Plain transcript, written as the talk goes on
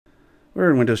We're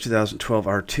in Windows 2012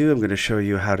 R2. I'm going to show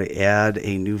you how to add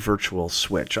a new virtual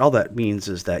switch. All that means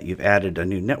is that you've added a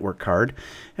new network card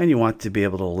and you want to be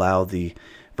able to allow the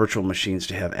virtual machines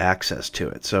to have access to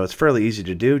it. So it's fairly easy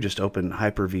to do. Just open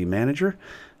Hyper-V Manager,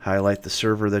 highlight the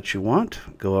server that you want,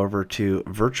 go over to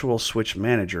Virtual Switch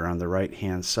Manager on the right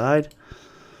hand side,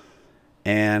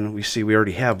 and we see we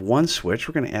already have one switch.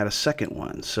 We're going to add a second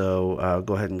one. So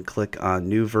go ahead and click on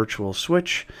New Virtual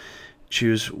Switch.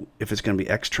 Choose if it's going to be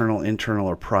external, internal,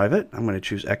 or private. I'm going to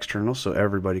choose external so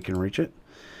everybody can reach it.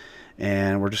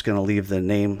 And we're just going to leave the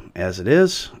name as it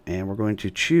is. And we're going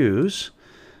to choose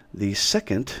the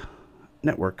second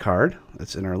network card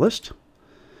that's in our list.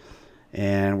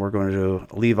 And we're going to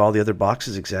leave all the other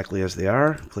boxes exactly as they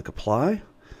are. Click Apply.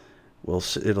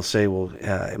 It'll say, well,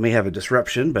 it may have a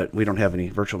disruption, but we don't have any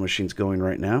virtual machines going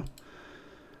right now.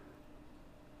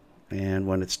 And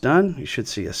when it's done, you should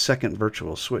see a second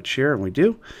virtual switch here, and we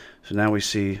do. So now we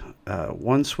see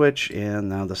one switch and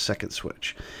now the second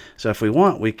switch. So if we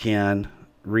want, we can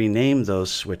rename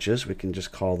those switches. We can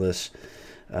just call this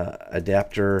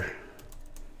adapter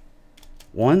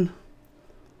 1,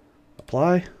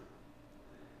 apply.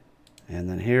 And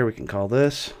then here we can call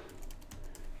this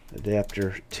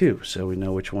adapter 2, so we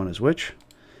know which one is which.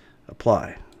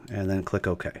 Apply, and then click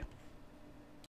OK.